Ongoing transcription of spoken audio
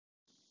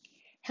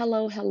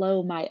Hello,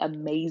 hello, my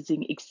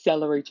amazing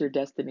Accelerate Your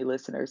Destiny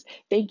listeners.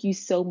 Thank you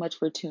so much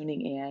for tuning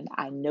in.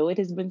 I know it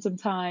has been some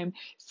time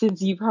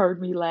since you've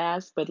heard me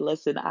last, but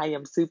listen, I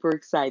am super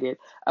excited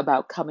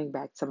about coming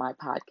back to my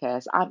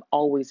podcast. I'm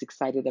always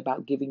excited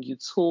about giving you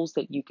tools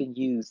that you can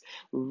use,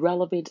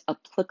 relevant,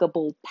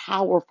 applicable,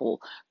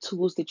 powerful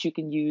tools that you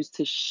can use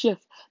to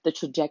shift the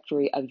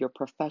trajectory of your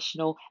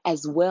professional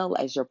as well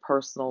as your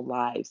personal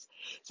lives.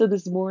 So,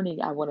 this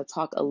morning, I want to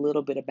talk a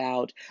little bit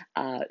about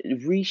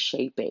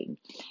reshaping.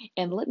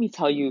 And let me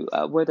tell you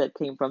where that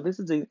came from. This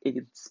is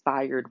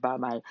inspired by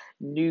my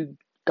new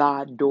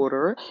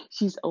goddaughter.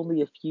 She's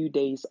only a few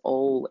days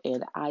old,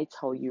 and I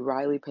tell you,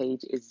 Riley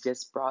Page has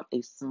just brought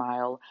a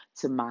smile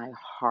to my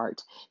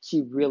heart.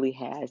 She really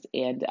has.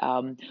 And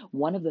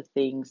one of the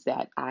things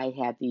that I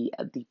had the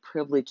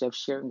privilege of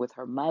sharing with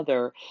her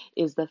mother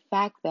is the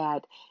fact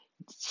that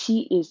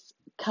she is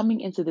coming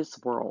into this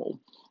world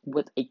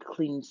with a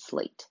clean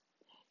slate.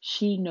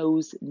 She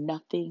knows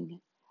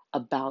nothing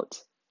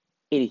about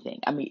anything.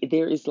 I mean,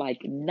 there is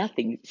like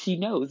nothing she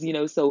knows,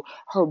 so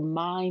her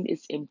mind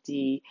is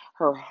empty,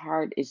 her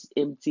heart is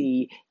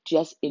empty,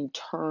 just in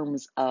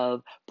terms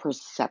of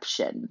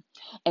perception.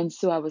 And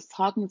so I was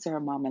talking to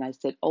her mom and I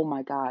said, oh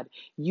my God,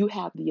 you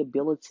have the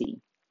ability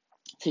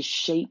to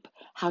shape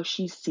how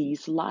she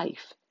sees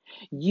life.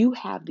 You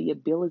have the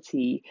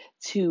ability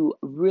to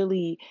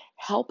really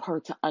help her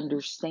to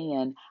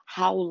understand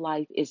how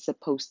life is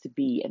supposed to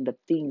be and the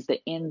things, the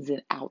ins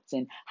and outs,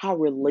 and how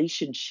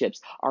relationships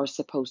are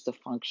supposed to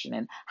function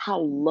and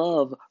how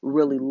love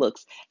really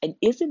looks. And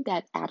isn't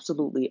that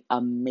absolutely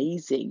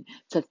amazing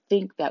to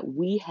think that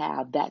we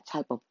have that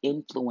type of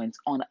influence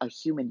on a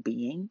human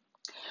being?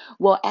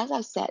 Well, as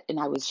I sat and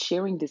I was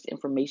sharing this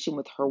information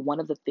with her,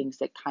 one of the things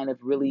that kind of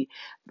really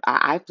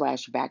I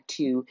flashed back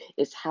to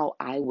is how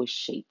I was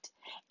shaped.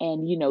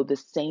 And, the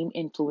same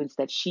influence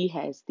that she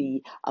has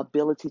the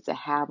ability to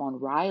have on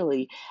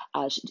Riley,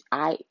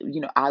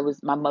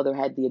 my mother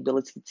had the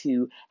ability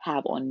to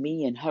have on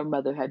me, and her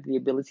mother had the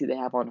ability to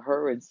have on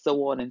her, and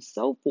so on and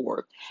so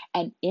forth.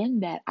 And in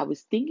that, I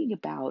was thinking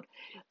about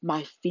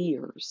my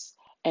fears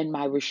and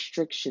my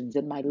restrictions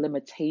and my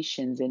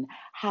limitations, and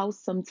how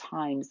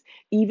sometimes,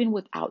 even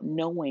without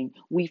knowing,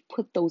 we've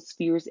put those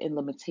fears and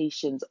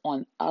limitations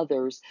on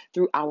others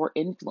through our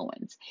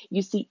influence.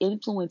 You see,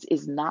 influence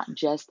is not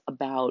just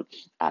about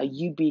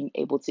you being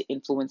able to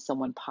influence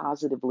someone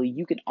positively.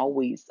 You can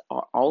always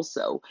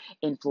also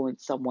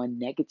influence someone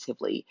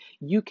negatively.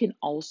 You can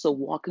also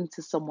walk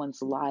into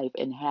someone's life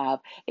and have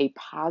a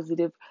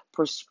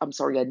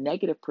a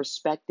negative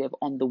perspective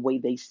on the way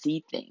they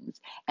see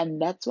things.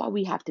 And that's why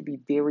we have to be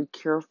very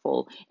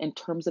careful in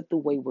terms of the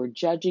way we're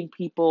judging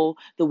people,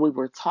 the way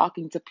we're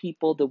talking to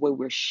people, the way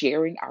we're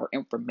sharing our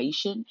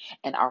information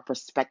and our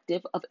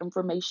perspective of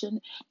information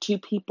to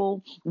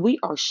people. We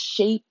are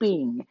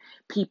shaping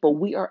people.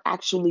 We are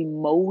actually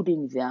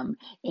molding them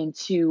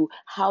into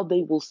how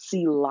they will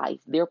see life,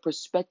 their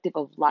perspective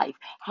of life,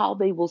 how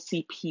they will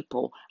see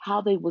people, how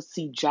they will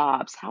see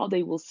jobs, how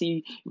they will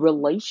see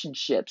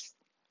relationships.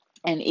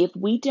 And if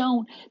we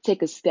don't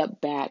take a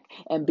step back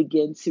and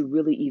begin to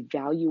really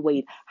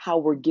evaluate how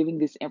we're giving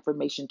this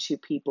information to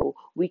people,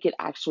 we could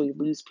actually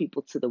lose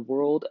people to the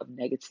world of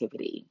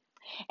negativity.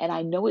 And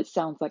I know it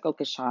sounds like, oh,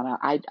 Kashana,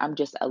 I'm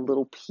just a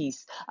little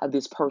piece of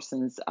this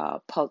person's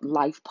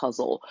life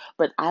puzzle,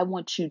 but I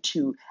want you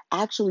to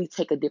actually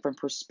take a different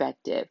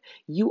perspective.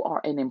 You are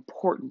an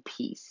important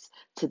piece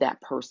to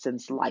that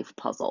person's life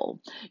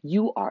puzzle.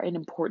 You are an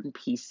important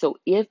piece. So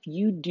if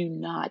we do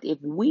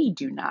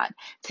not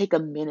take a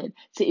minute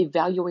to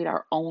evaluate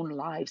our own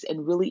lives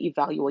and really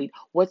evaluate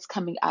what's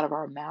coming out of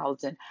our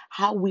mouths and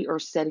how we are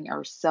setting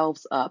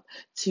ourselves up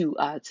to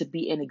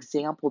be an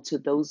example to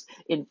those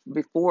in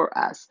before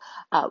us,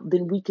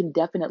 then we can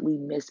definitely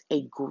miss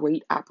a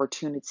great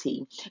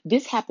opportunity.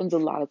 This happens a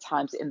lot of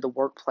times in the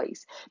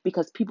workplace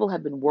because people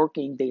have been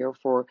working there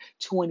for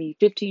 20,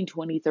 15,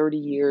 20, 30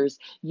 years,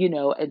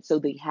 and so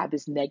they have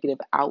this negative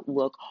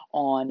outlook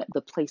on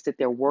the place that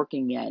they're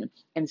working in.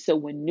 And so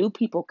when new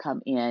people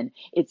come in,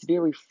 it's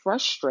very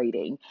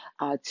frustrating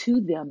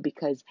to them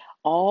because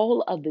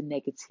all of the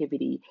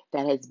negativity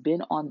that has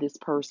been on this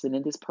person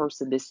and this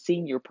person, this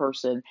senior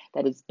person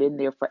that has been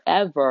there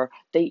forever,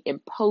 they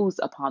impose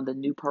upon the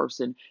new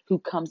person who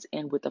comes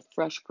in with a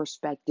fresh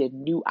perspective,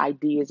 new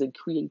ideas, and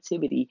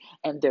creativity,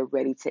 and they're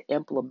ready to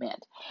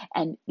implement.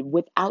 And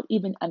without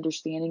even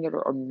understanding it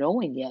or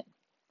knowing it,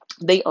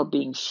 they are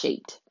being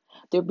shaped.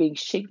 They're being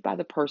shaped by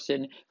the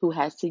person who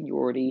has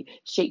seniority,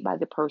 shaped by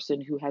the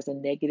person who has a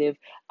negative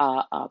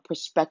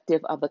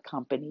perspective of the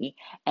company.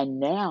 And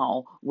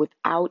now,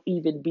 without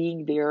even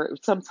being there,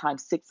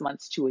 sometimes 6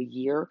 months to a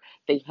year,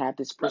 they have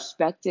this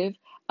perspective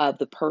of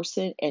the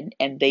person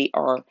and they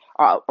are,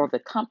 or the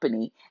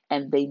company,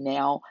 and they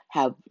now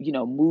have,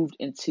 moved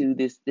into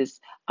this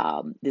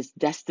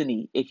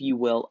destiny, if you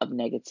will, of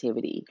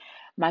negativity.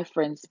 My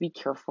friends, be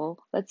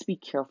careful. Let's be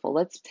careful.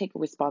 Let's take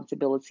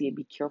responsibility and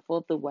be careful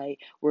of the way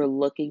we're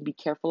looking. Be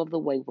careful of the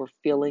way we're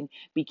feeling.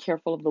 Be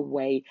careful of the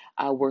way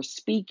we're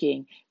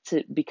speaking,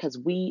 because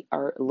we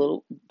are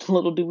little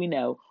do we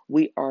know,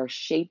 we are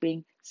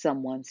shaping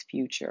someone's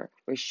future.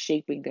 We're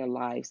shaping their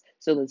lives.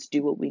 So let's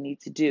do what we need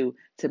to do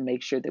to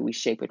make sure that we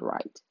shape it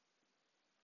right.